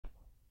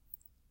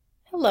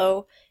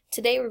Hello,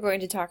 today we're going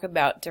to talk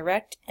about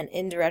direct and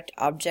indirect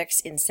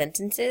objects in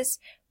sentences,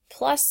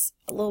 plus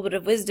a little bit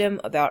of wisdom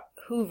about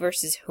who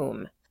versus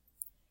whom.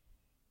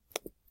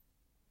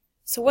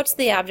 So what's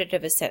the object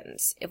of a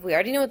sentence? If we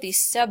already know what the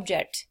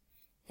subject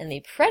and the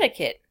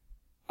predicate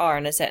are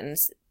in a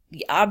sentence,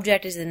 the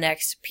object is the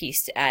next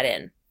piece to add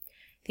in.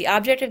 The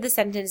object of the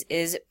sentence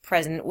is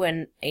present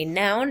when a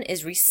noun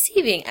is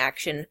receiving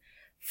action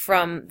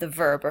from the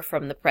verb or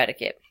from the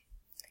predicate.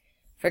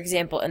 For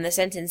example, in the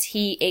sentence,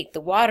 he ate the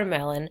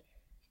watermelon,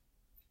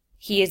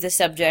 he is the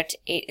subject,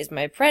 ate is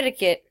my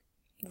predicate,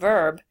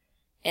 verb,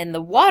 and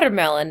the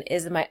watermelon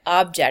is my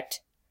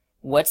object.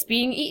 What's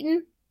being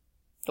eaten?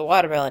 The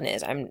watermelon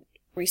is. I'm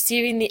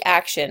receiving the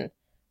action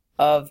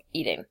of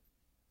eating.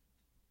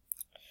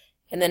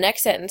 In the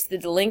next sentence, the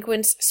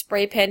delinquents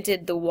spray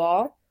painted the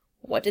wall.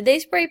 What did they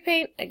spray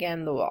paint?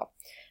 Again, the wall.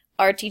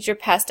 Our teacher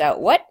passed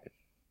out what?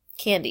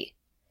 Candy.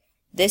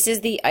 This is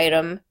the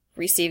item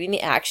receiving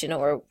the action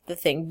or the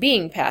thing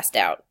being passed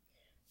out.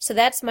 So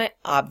that's my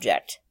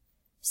object.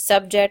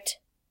 Subject,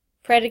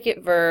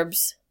 predicate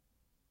verbs,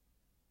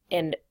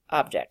 and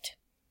object.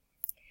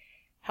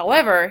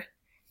 However,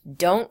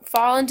 don't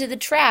fall into the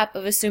trap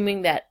of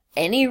assuming that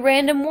any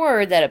random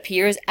word that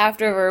appears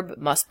after a verb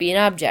must be an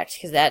object,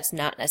 because that's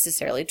not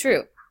necessarily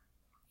true.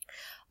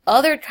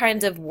 Other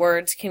kinds of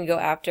words can go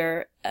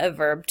after a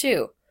verb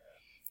too.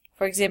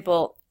 For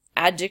example,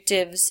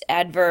 adjectives,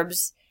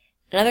 adverbs,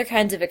 and other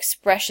kinds of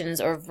expressions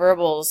or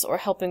verbals or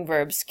helping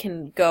verbs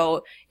can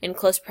go in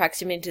close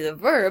proximity to the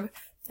verb,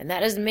 and that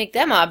doesn't make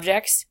them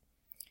objects.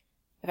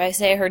 If I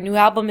say her new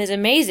album is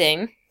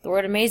amazing, the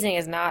word amazing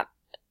is not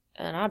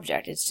an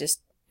object, it's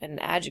just an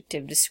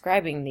adjective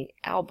describing the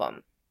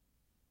album.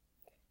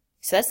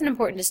 So that's an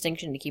important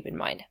distinction to keep in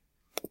mind.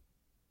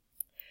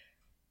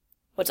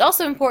 What's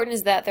also important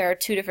is that there are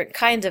two different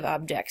kinds of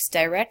objects,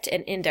 direct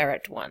and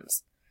indirect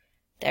ones.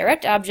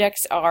 Direct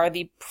objects are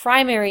the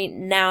primary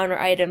noun or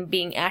item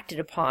being acted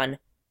upon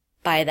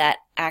by that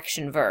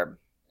action verb,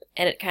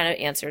 and it kind of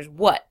answers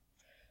what.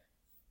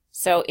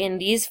 So in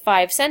these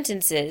 5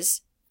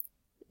 sentences,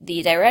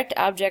 the direct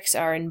objects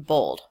are in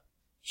bold.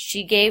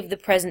 She gave the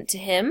present to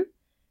him.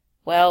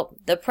 Well,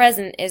 the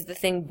present is the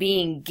thing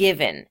being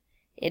given.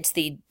 It's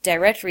the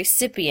direct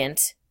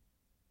recipient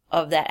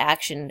of that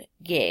action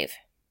gave.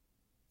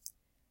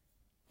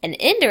 An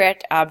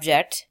indirect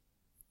object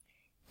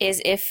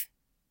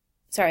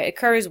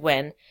occurs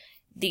when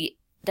the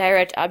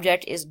direct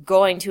object is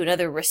going to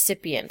another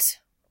recipient,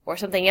 or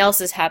something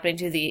else is happening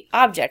to the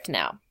object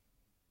now.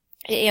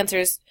 It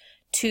answers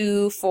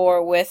to,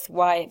 for, with,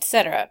 why,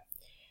 etc.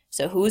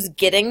 So who's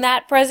getting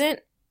that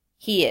present?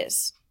 He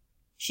is.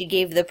 She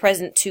gave the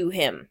present to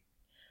him.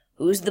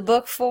 Who's the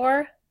book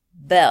for?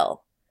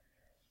 Belle.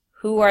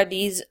 Who are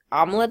these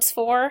omelets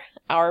for?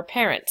 Our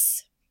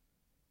parents.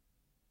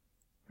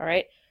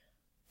 Alright.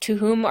 To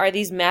whom are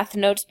these math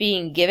notes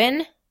being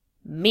given?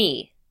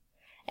 Me.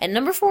 And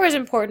number 4 is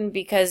important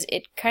because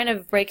it kind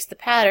of breaks the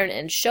pattern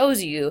and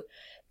shows you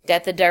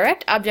that the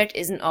direct object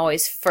isn't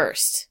always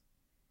first.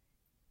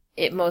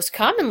 It most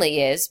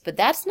commonly is, but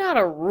that's not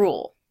a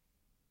rule.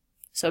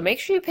 So make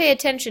sure you pay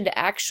attention to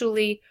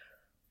actually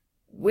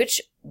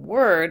which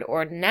word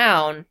or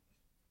noun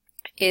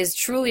is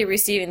truly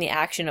receiving the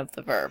action of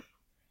the verb.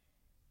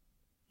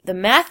 The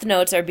math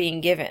notes are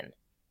being given.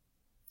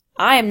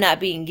 I am not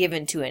being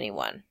given to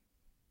anyone.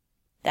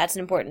 That's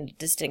an important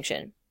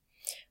distinction.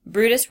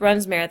 Brutus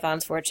runs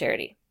marathons for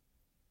charity.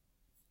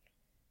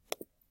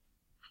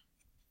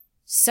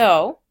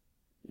 So,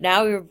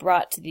 now we're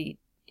brought to the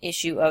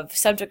issue of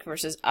subject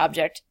versus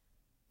object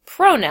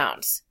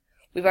pronouns.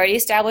 We've already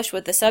established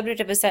what the subject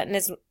of a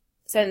sentence is,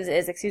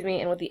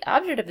 and what the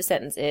object of a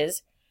sentence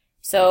is.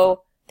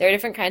 So, there are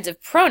different kinds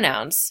of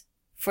pronouns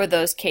for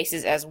those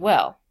cases as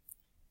well.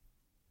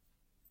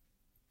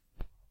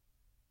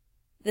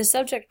 The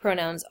subject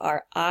pronouns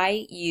are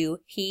I,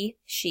 you, he,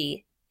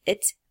 she,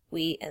 it,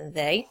 we, and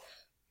they.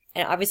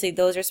 And obviously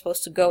those are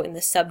supposed to go in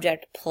the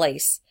subject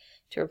place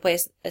to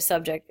replace a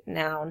subject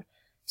noun.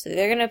 So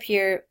they're going to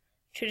appear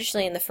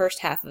traditionally in the first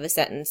half of a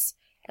sentence,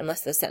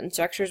 unless the sentence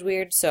structure is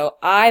weird. So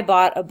I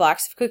bought a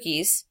box of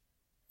cookies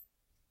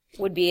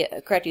would be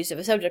a correct use of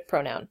a subject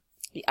pronoun.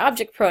 The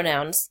object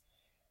pronouns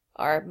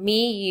are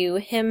me, you,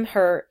 him,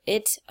 her,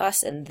 it,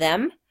 us, and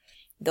them.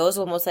 Those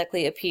will most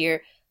likely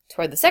appear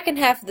toward the second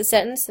half of the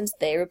sentence since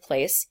they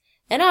replace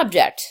an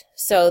object.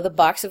 So the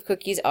box of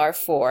cookies are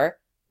for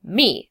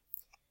me.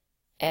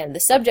 And the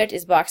subject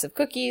is box of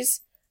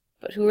cookies,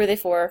 but who are they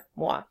for?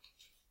 Moi.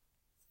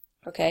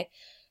 Okay,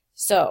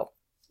 so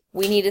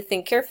we need to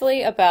think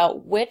carefully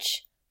about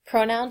which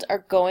pronouns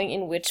are going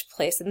in which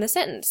place in the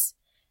sentence.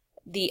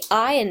 The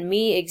I and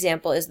me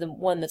example is the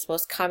one that's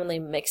most commonly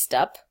mixed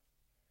up,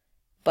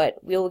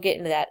 but we will get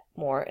into that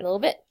more in a little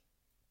bit.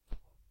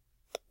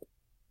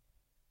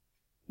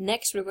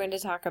 Next, we're going to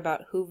talk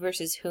about who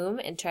versus whom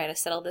and try to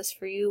settle this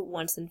for you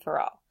once and for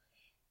all.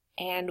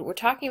 And we're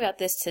talking about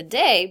this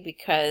today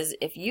because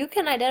if you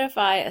can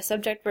identify a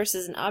subject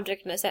versus an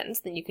object in a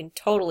sentence, then you can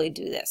totally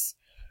do this.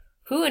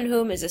 Who and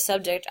whom is a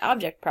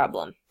subject-object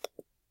problem.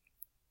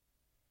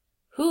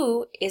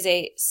 Who is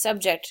a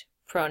subject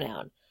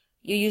pronoun.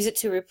 You use it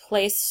to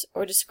replace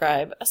or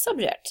describe a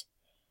subject.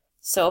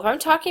 So if I'm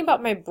talking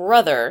about my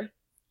brother,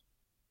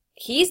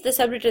 he's the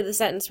subject of the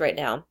sentence right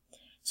now.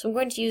 So I'm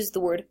going to use the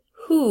word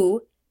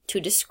who to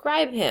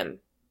describe him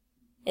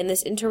in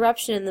this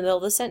interruption in the middle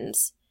of the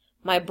sentence.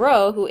 My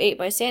bro who ate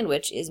my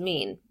sandwich is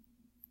mean.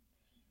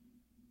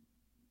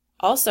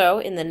 Also,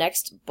 in the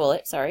next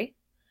bullet,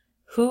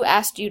 who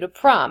asked you to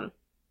prom?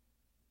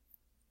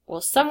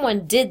 Well,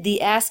 someone did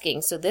the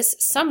asking, so this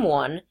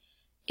someone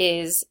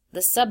is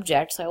the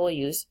subject, so I will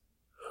use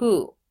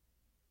who.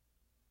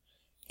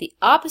 The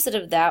opposite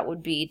of that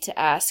would be to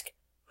ask,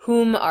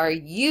 whom are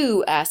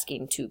you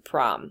asking to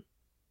prom?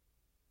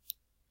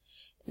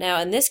 Now,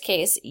 in this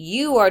case,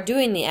 you are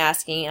doing the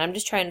asking, and I'm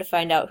just trying to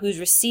find out who's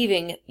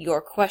receiving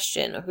your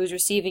question, or who's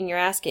receiving your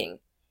asking.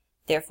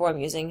 Therefore, I'm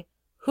using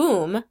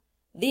whom,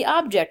 the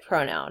object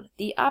pronoun,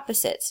 the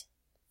opposite.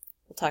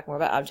 We'll talk more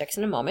about objects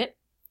in a moment.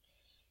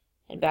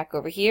 And back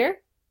over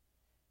here,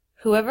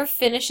 whoever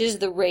finishes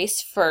the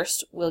race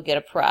first will get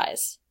a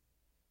prize.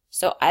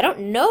 So I don't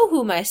know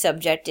who my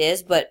subject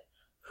is, but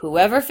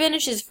whoever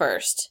finishes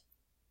first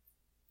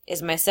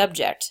is my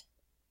subject.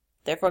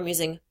 Therefore, I'm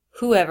using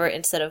whoever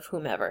instead of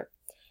whomever.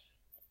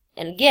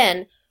 And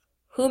again,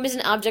 whom is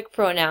an object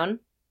pronoun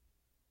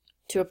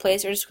to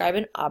replace or describe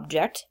an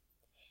object.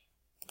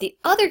 The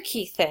other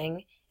key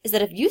thing is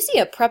that if you see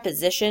a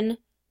preposition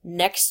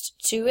next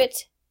to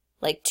it,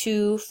 like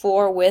to,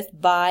 for, with,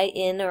 by,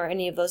 in, or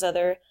any of those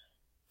other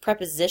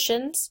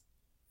prepositions,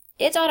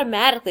 it's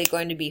automatically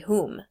going to be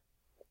whom,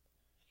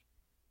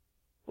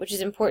 which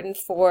is important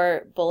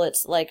for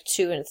bullets like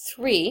 2 and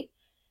 3.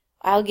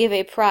 I'll give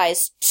a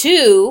prize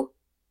to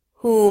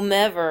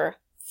whomever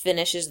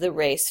finishes the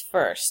race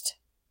first.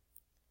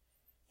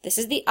 This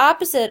is the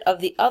opposite of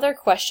the other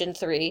question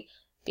 3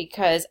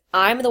 because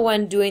I'm the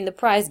one doing the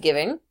prize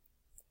giving.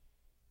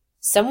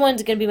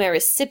 Someone's going to be my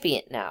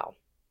recipient now.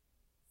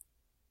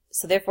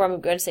 So therefore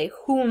I'm going to say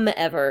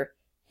whomever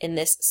in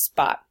this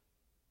spot.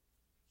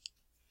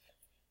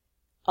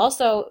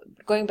 Also,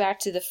 going back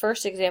to the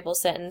first example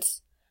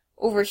sentence,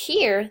 over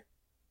here,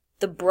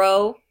 the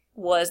bro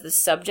was the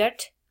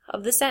subject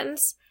of the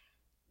sentence.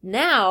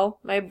 Now,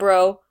 my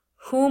bro,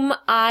 whom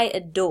I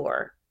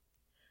adore.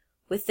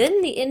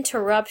 Within the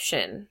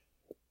interruption,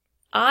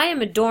 I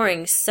am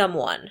adoring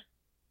someone,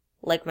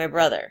 like my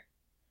brother.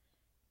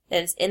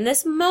 And in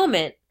this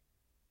moment,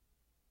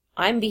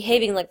 I'm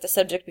behaving like the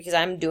subject because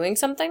I'm doing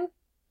something,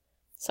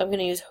 so I'm going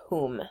to use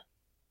whom.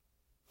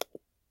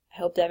 I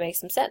hope that makes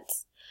some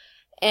sense.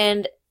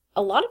 And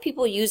a lot of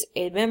people use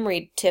a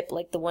memory tip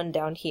like the one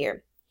down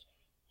here.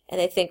 And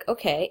they think,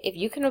 okay, if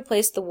you can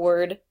replace the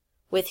word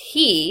with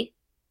he,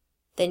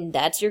 then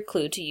that's your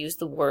clue to use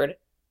the word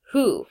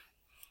who.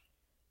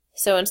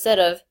 So instead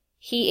of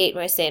he ate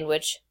my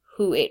sandwich,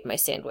 who ate my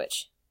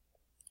sandwich?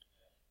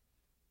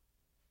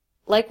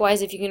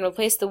 Likewise, if you can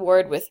replace the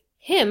word with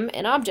him,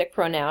 an object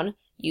pronoun,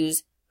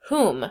 use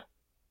whom.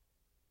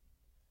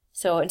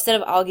 So instead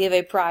of I'll give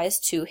a prize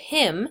to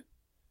him,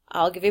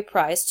 I'll give a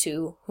prize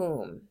to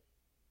whom.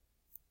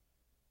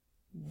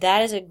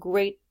 That is a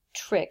great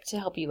trick to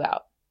help you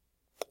out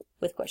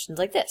with questions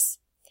like this.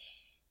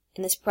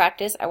 In this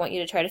practice, I want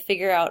you to try to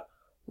figure out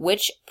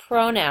which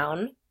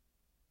pronoun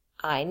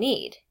I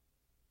need.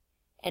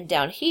 And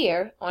down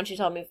here, I want you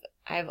to tell me if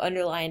I've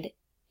underlined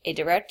a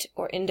direct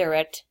or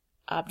indirect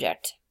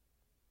object.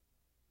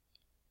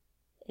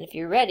 And if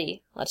you're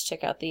ready, let's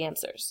check out the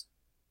answers.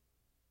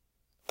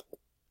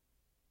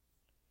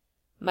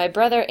 My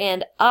brother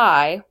and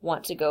I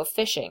want to go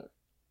fishing.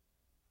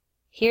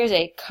 Here's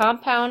a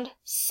compound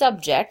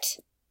subject,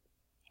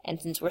 and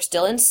since we're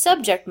still in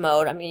subject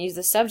mode, I'm going to use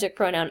the subject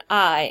pronoun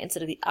I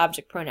instead of the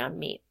object pronoun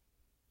me.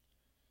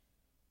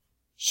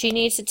 She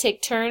needs to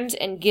take turns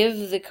and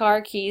give the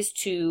car keys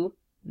to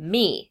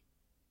me.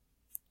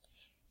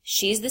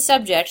 She's the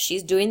subject,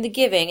 she's doing the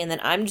giving, and then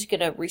I'm just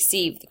going to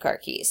receive the car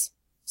keys.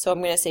 So I'm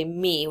going to say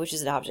me, which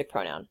is an object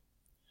pronoun.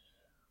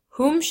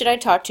 Whom should I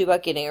talk to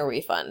about getting a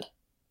refund?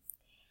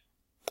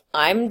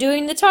 I'm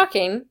doing the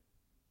talking,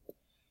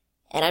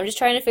 and I'm just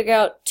trying to figure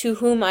out to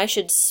whom I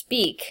should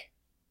speak.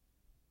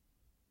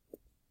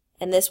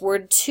 And this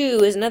word to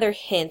is another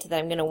hint that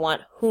I'm going to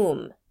want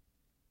whom,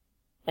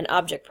 an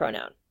object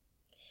pronoun.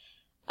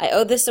 I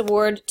owe this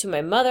award to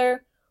my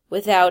mother,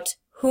 without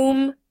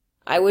whom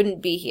I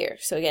wouldn't be here.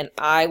 So again,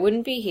 I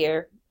wouldn't be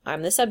here,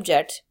 I'm the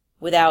subject,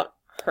 without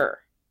her,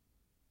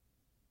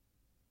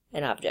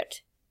 an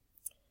object.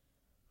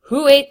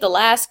 Who ate the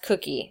last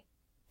cookie?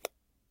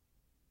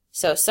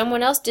 So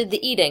someone else did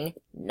the eating,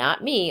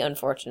 not me,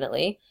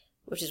 unfortunately,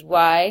 which is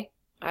why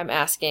I'm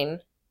asking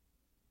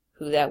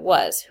who that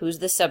was. Who's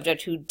the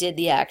subject who did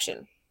the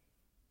action?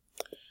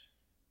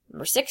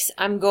 Number 6,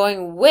 I'm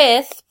going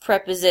with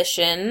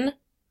preposition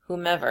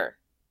whomever.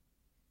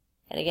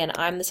 And again,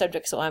 I'm the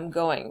subject, so I'm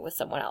going with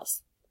someone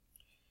else.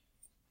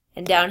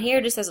 And down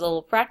here, just as a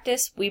little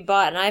practice, we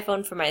bought an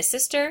iPhone for my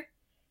sister.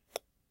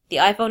 The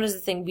iPhone is the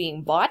thing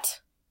being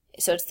bought,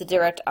 so it's the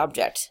direct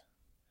object.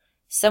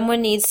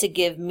 Someone needs to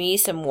give me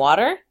some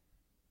water.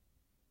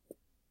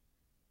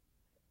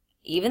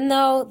 even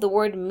though the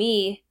word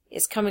me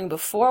is coming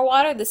before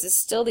water, this is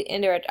still the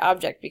indirect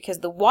object because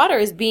the water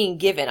is being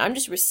given. I'm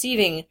just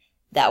receiving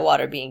that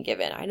water being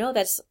given. I know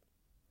that's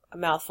a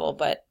mouthful,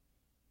 but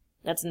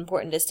that's an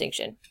important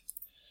distinction.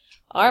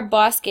 Our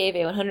boss gave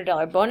a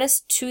 $100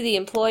 bonus to the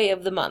employee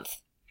of the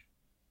month.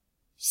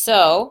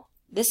 So,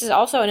 this is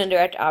also an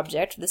indirect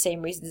object for the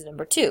same reason as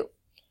number 2.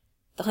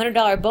 The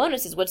 $100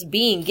 bonus is what's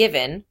being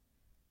given.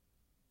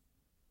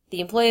 The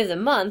employee of the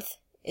month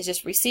is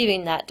just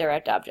receiving that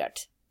direct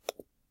object.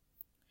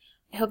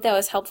 I hope that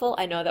was helpful.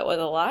 I know that was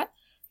a lot.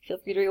 Feel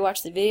free to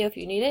rewatch the video if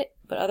you need it,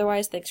 but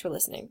otherwise, thanks for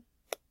listening.